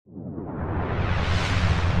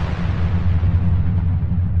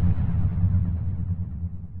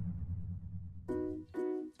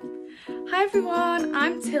everyone,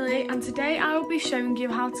 I'm Tilly and today I will be showing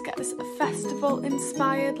you how to get this festival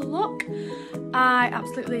inspired look. I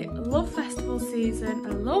absolutely love festival season and I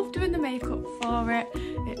love doing the makeup for it.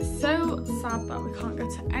 It's so sad that we can't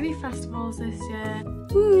go to any festivals this year.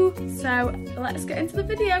 Woo! So let's get into the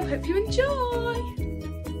video, hope you enjoy!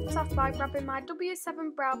 Off by grabbing my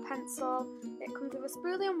W7 brow pencil. It comes with a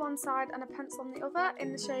spoolie on one side and a pencil on the other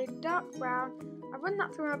in the shade dark brown. I run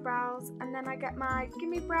that through my brows and then I get my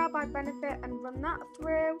Gimme Brow by Benefit and run that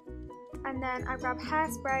through, and then I grab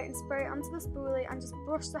hairspray and spray it onto the spoolie and just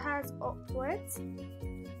brush the hairs upwards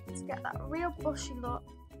to get that real bushy look.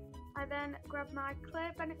 I then grab my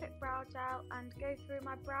clear Benefit brow gel and go through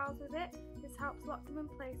my brows with it. This helps lock them in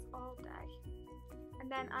place all day.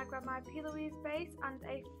 And then I grab my Plouise base and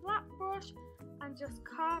a flat brush and just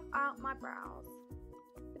carve out my brows.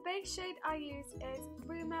 The base shade I use is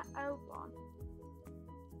Rumour 01.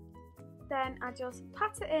 Then I just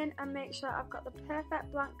pat it in and make sure I've got the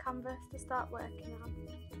perfect blank canvas to start working on.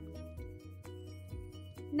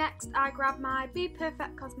 Next I grab my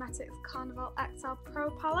Bperfect Cosmetics Carnival XL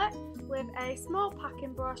Pro palette with a small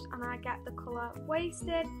packing brush and I get the colour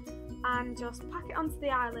Wasted and just pack it onto the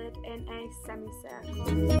eyelid in a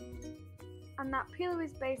semicircle. And that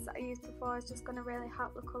Plouise base that I used before is just going to really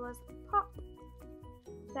help the colours pop.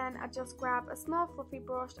 Then I just grab a small fluffy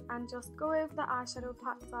brush and just go over the eyeshadow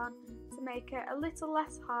packs on to make it a little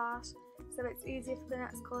less harsh so it's easier for the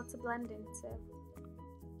next colour to blend into.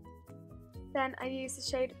 Then I use the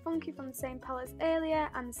shade Funky from the same palette as earlier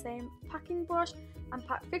and the same packing brush and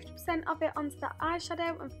pack 50% of it onto the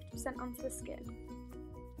eyeshadow and 50% onto the skin.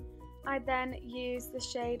 I then use the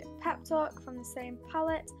shade Pep Talk from the same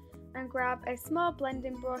palette and grab a small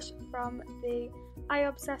blending brush from the I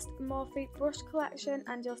Obsessed Morphe brush collection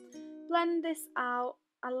and just blend this out.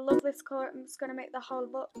 I love this colour, it's going to make the whole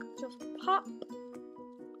look just pop.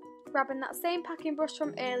 Grabbing that same packing brush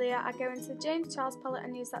from earlier, I go into the James Charles palette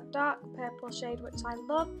and use that dark purple shade which I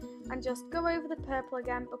love and just go over the purple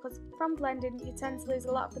again because from blending you tend to lose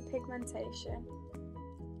a lot of the pigmentation.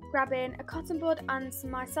 Grabbing a cotton bud and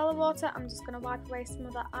some micellar water, I'm just going to wipe away some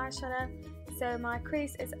of that eyeshadow so my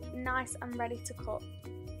crease is nice and ready to cut.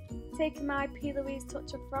 Taking my Plouise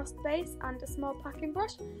Touch of Frost base and a small packing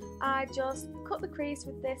brush, I just cut the crease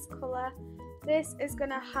with this colour. This is going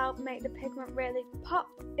to help make the pigment really pop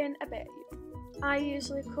in a bit. I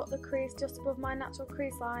usually cut the crease just above my natural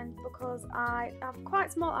crease line because I have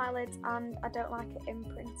quite small eyelids and I don't like it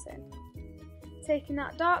imprinting. Taking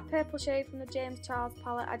that dark purple shade from the James Charles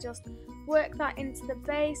palette, I just work that into the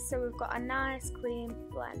base so we've got a nice clean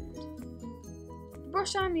blend. The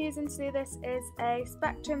brush I'm using to do this is a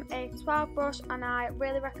Spectrum A12 brush and I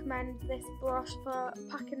really recommend this brush for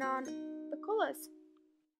packing on the colours.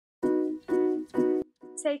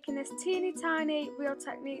 Taking this teeny tiny Real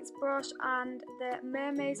Techniques brush and the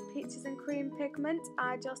Mermaze Peaches and Cream pigment,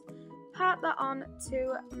 I just pat that on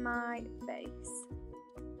to my face.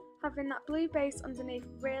 Having that blue base underneath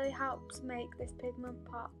really helps make this pigment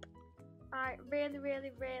pop. I really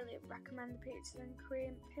recommend the Peaches and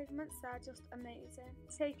Cream pigments, they're just amazing.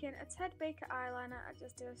 Taking a Ted Baker eyeliner, I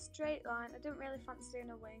just do a straight line. I don't really fancy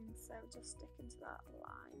doing a wing, so just sticking to that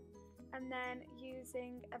line. And then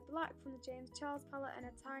using a black from the James Charles palette and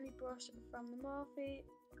a tiny brush from the Morphe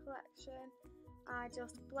collection, I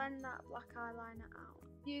just blend that black eyeliner out.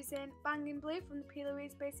 Using Banging Blue from the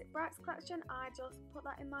Plouise Basic Brights collection, I just put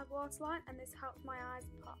that in my waterline and this helps my eyes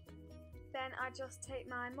pop. Then I just take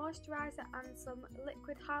my moisturiser and some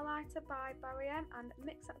liquid highlighter by GRWM and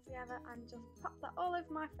mix that together and just pop that all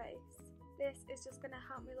over my face. This is just going to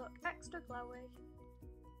help me look extra glowy.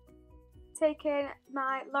 Taking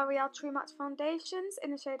my L'Oreal True Match foundations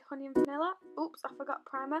in the shade Honey and Vanilla. Oops, I forgot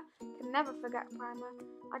primer. Can never forget primer.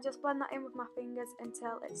 I just blend that in with my fingers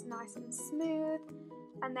until it's nice and smooth.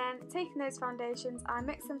 And then taking those foundations, I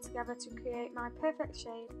mix them together to create my perfect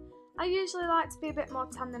shade. I usually like to be a bit more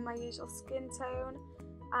tan than my usual skin tone.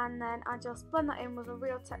 And then I just blend that in with a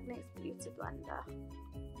Real Techniques Beauty Blender.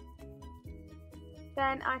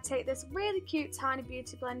 Then I take this really cute tiny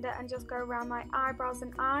beauty blender and just go around my eyebrows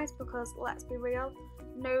and eyes because let's be real,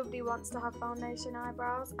 nobody wants to have foundation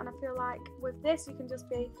eyebrows and I feel like with this you can just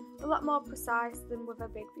be a lot more precise than with a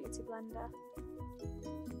big beauty blender.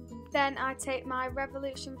 Then I take my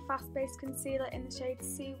Revolution Fast Base Concealer in the shade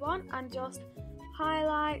C1 and just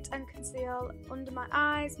highlight and conceal under my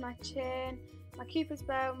eyes, my chin, my cupid's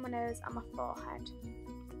bow, my nose and my forehead.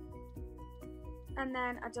 And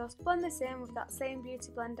then I just blend this in with that same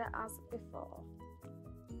beauty blender as before.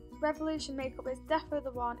 Revolution makeup is definitely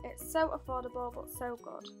the one, it's so affordable but so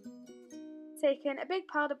good. Taking a big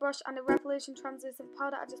powder brush and a Revolution translucent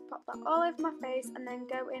powder, I just pop that all over my face and then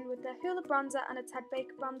go in with the Hoola bronzer and a Ted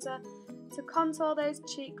Baker bronzer to contour those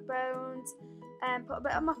cheekbones and put a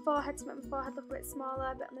bit on my forehead to make my forehead look a bit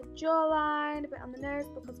smaller, a bit on the jawline, a bit on the nose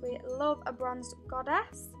because we love a bronzed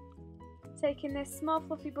goddess. Taking this small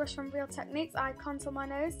fluffy brush from Real Techniques, I contour my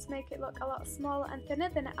nose to make it look a lot smaller and thinner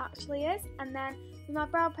than it actually is, and then with my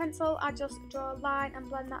brow pencil I just draw a line and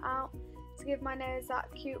blend that out to give my nose that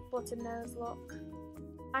cute button nose look.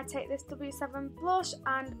 I take this W7 blush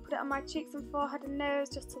and put it on my cheeks and forehead and nose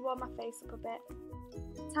just to warm my face up a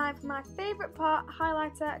bit. Time for my favourite part,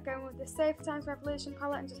 highlighter, going with the Sofa Times Revolution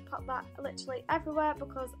palette and just pop that literally everywhere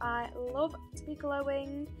because I love to be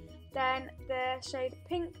glowing. Then the shade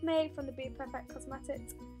Pink made from the Bperfect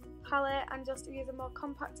Cosmetics palette and just use a more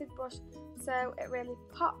compacted brush so it really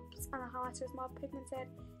pops and the highlighter is more pigmented.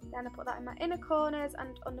 Then I put that in my inner corners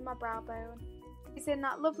and under my brow bone. Using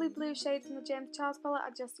that lovely blue shade from the James Charles palette, I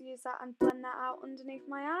just use that and blend that out underneath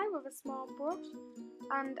my eye with a small brush.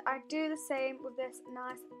 And I do the same with this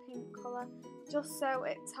nice pink colour, just so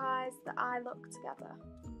it ties the eye look together.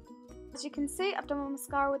 As you can see, I've done my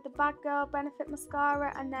mascara with the Bad Girl Benefit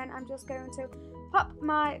mascara, and then I'm just going to pop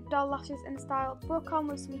my doll lashes in the style Brooke on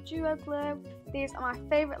with some duo glue. These are my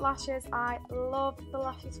favourite lashes. I love the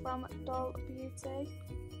lashes from Doll Beauty.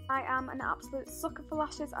 I am an absolute sucker for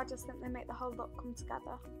lashes. I just think they make the whole look come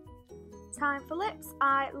together. Time for lips.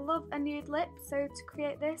 I love a nude lip, so to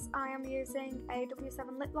create this I am using a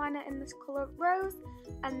W7 lip liner in this colour Rose,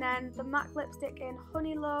 and then the MAC lipstick in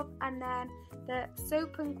Honey Love, and then the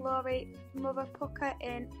Soap and Glory Mother Pucker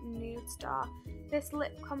in Nude Star. This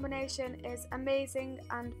lip combination is amazing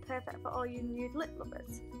and perfect for all you nude lip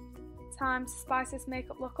lovers. Time to spice this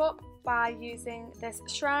makeup look up by using this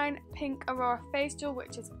Shrine Pink Aurora Face Gel,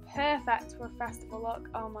 which is perfect for a festival look.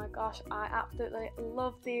 Oh my gosh, I absolutely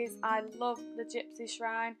love these. I love the Gypsy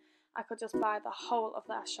Shrine. I could just buy the whole of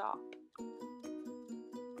their shop.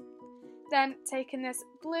 Then taking this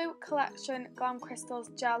Blue Collection Glam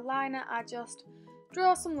Crystals Gel Liner, I just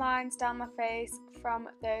draw some lines down my face from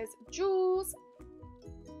those jewels.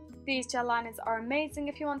 These gel liners are amazing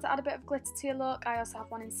if you want to add a bit of glitter to your look. I also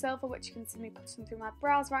have one in silver which you can see me putting through my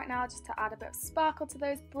brows right now just to add a bit of sparkle to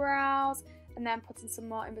those brows, and then putting some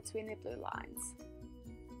more in between the blue lines.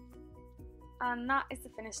 And that is the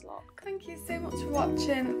finished look. Thank you so much for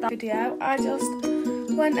watching that video. I just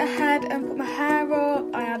went ahead and put my hair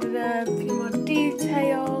up, I added a few more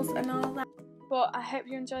details and all that. But I hope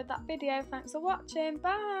you enjoyed that video. Thanks for watching.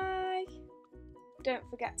 Bye! Don't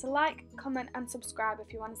forget to like, comment and subscribe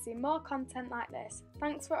if you want to see more content like this.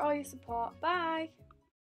 Thanks for all your support. Bye!